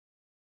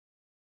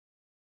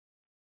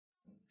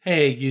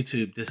Hey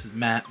YouTube, this is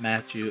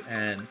Matthew,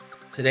 and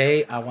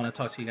today I want to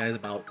talk to you guys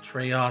about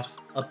Treyarch's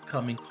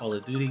upcoming Call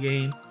of Duty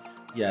game.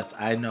 Yes,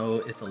 I know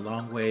it's a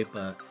long way,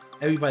 but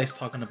everybody's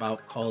talking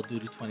about Call of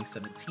Duty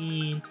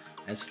 2017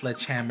 and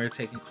Sledgehammer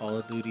taking Call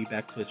of Duty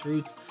back to its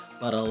roots.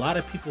 But a lot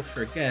of people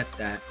forget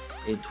that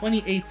in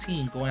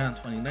 2018, going on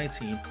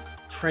 2019,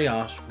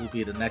 Treyarch will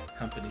be the next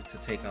company to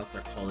take out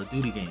their Call of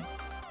Duty game.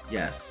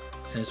 Yes,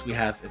 since we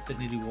have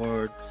Infinity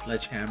Ward,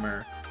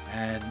 Sledgehammer,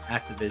 and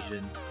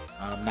Activision,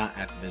 not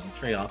Activision,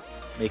 Treyarch,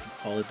 making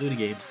Call of Duty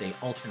games, they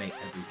alternate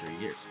every 3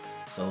 years.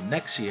 So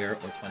next year,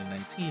 or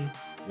 2019,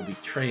 will be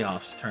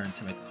Treyarch's turn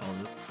to make a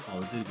Call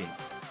of Duty game.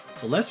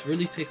 So let's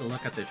really take a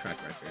look at their track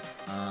record.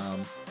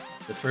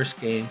 The first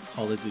game,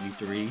 Call of Duty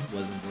 3,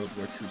 was in World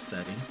War II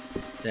setting.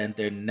 Then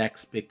their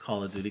next big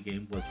Call of Duty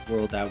game was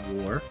World at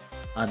War,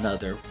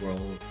 another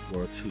World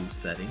War II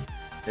setting.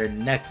 Their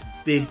next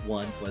big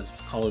one was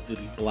Call of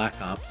Duty Black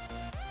Ops,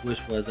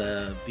 which was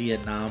a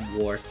Vietnam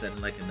War set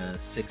like in the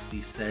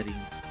 60s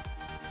settings.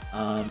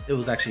 It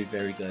was actually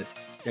very good.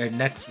 Their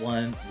next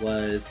one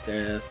was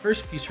their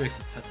first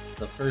futuristic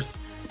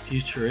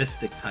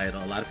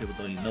title. A lot of people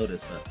don't even know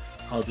this, but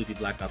Call of Duty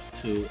Black Ops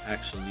 2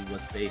 actually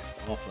was based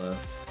off of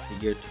the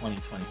year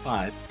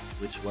 2025,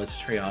 which was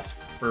Treyarch's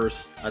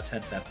first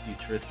attempt at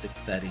futuristic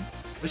setting,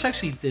 which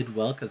actually did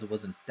well because it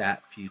wasn't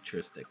that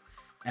futuristic.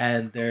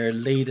 And their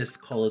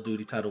latest Call of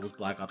Duty title was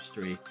Black Ops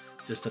 3,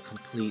 just a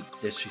complete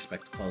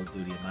disrespect to Call of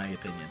Duty in my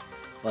opinion.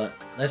 But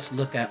let's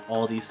look at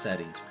all these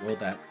settings.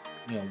 World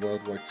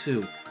War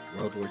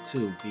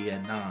II,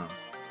 Vietnam,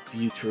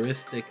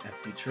 futuristic and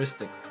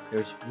futuristic.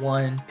 There's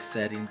one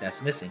setting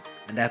that's missing,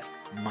 and that's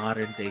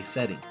modern day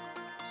setting.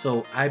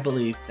 So I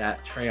believe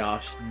that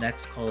Treyarch's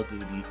next Call of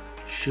Duty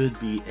should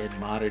be in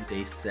modern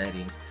day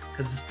settings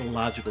because it's the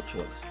logical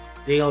choice.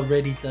 They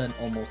already done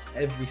almost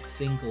every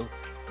single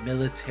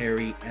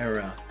military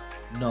era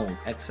known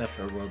except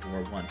for World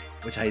War One,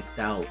 which I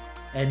doubt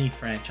any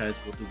franchise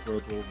will do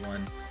World War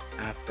One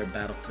after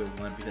Battlefield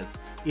 1, because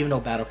even though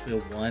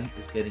Battlefield 1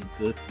 is getting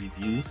good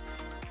reviews,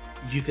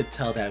 you could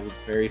tell that it was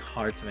very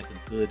hard to make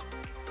a good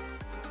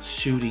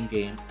shooting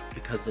game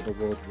because of the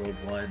World War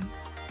One,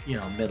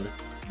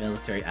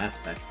 military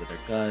aspects with their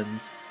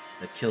guns,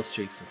 the kill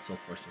streaks, and so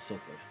forth and so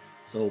forth.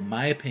 So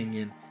my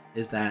opinion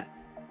is that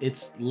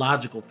it's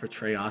logical for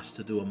Treyarch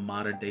to do a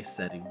modern day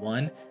setting.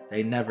 One,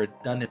 they never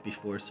done it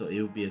before, so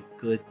it would be a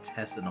good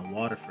test in the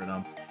water for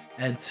them.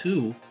 And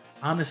two,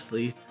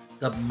 honestly,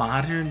 the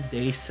modern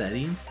day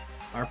settings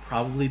are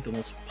probably the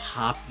most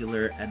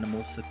popular and the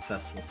most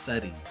successful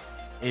settings.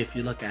 If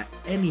you look at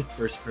any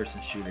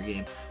first-person shooter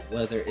game,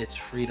 whether it's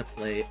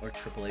free-to-play or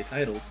AAA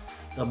titles,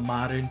 the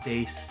modern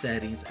day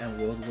settings and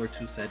World War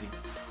II settings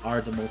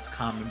are the most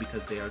common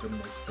because they are the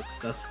most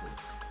successful.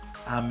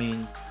 I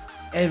mean,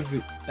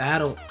 every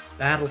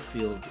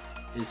battlefield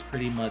is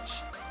pretty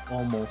much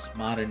almost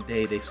modern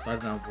day. They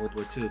started on World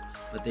War II,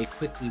 but they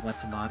quickly went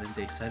to modern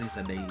day settings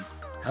and they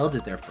held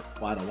it there for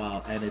quite a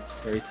while, and it's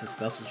very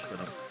successful for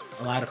them.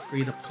 A lot of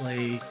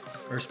free-to-play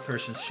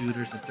first-person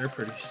shooters and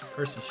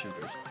third-person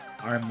shooters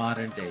are in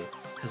modern day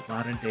because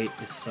modern day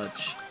is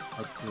such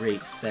a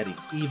great setting.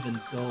 Even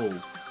though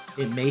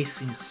it may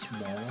seem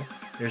small,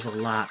 there's a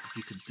lot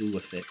you could do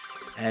with it.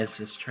 And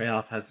since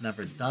Treyarch has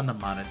never done a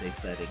modern day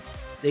setting,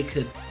 they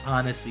could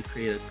honestly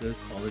create a good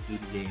Call of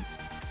Duty game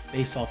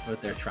based off of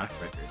their track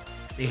record.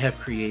 They have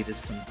created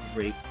some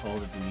great Call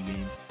of Duty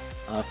games.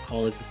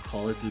 Call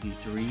of Duty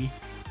 3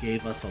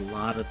 gave us a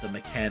lot of the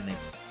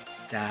mechanics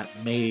that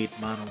made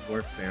Modern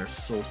Warfare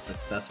so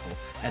successful,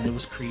 and it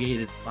was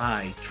created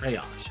by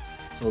Treyarch.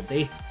 So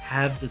they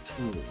have the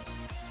tools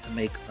to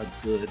make a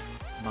good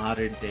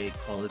modern day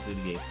Call of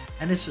Duty game,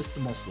 and it's just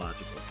the most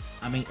logical.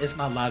 I mean, it's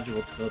not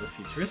logical to go to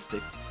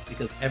futuristic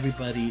because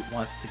everybody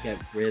wants to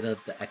get rid of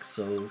the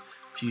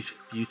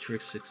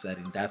futuristic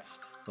setting. That's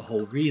the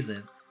whole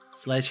reason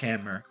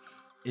Sledgehammer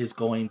is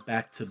going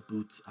back to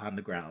boots on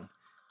the ground.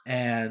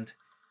 And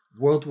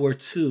World War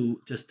II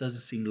just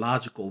doesn't seem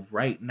logical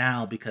right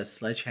now because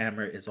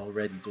Sledgehammer is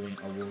already doing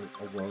a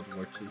World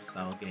War II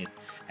style game,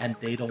 and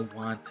they don't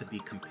want to be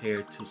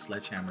compared to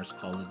Sledgehammer's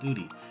Call of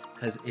Duty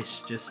because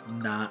it's just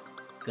not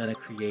gonna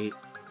create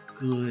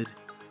good,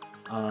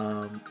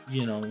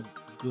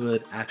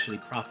 good actually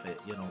profit.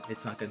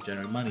 It's not gonna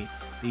generate money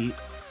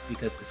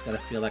because it's gonna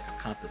feel like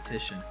a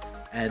competition,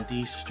 and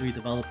these three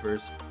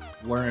developers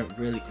weren't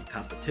really in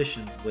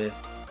competition with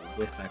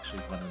actually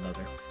one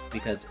another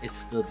because it's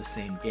still the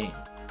same game.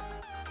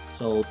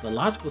 So the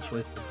logical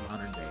choice is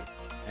modern day.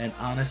 And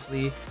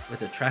honestly, with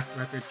the track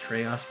record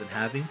Treyarch's been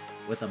having,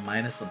 with a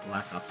minus of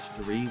Black Ops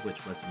 3,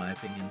 which was in my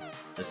opinion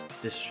just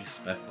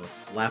disrespectful,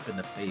 slap in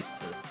the face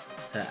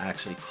to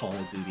actually Call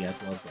of Duty as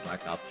well as the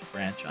Black Ops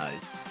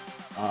franchise,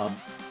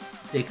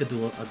 they could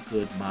do a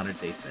good modern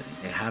day setting.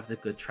 They have the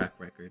good track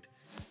record.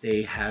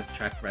 They have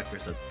track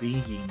records of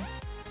being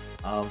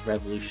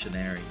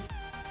revolutionary,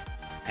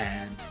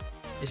 and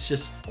it's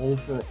just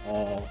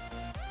overall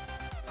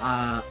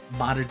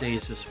modern day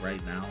is just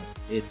right now.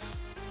 It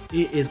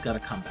is gonna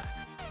come back.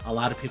 A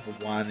lot of people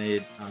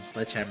wanted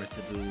Sledgehammer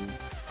to do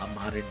a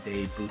modern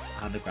day boots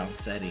on the ground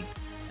setting,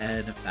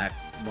 and in fact,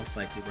 most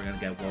likely we're gonna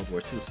get World War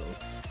II. So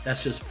that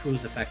just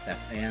proves the fact that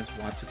fans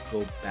want to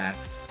go back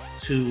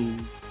to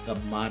the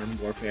modern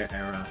warfare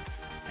era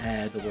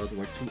and the World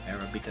War II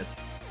era, because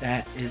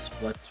that is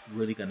what's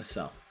really gonna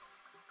sell.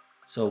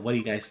 So what do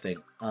you guys think?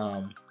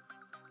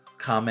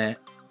 Comment,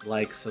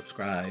 like,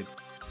 subscribe.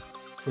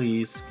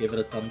 Please give it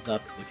a thumbs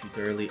up if you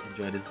thoroughly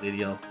enjoyed this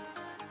video.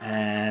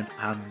 And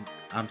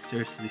I'm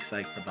seriously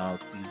psyched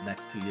about these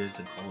next 2 years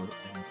in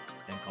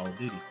Call of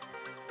Duty.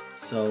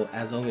 So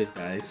as always,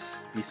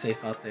 guys, be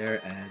safe out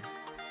there and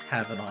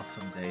have an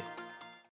awesome day.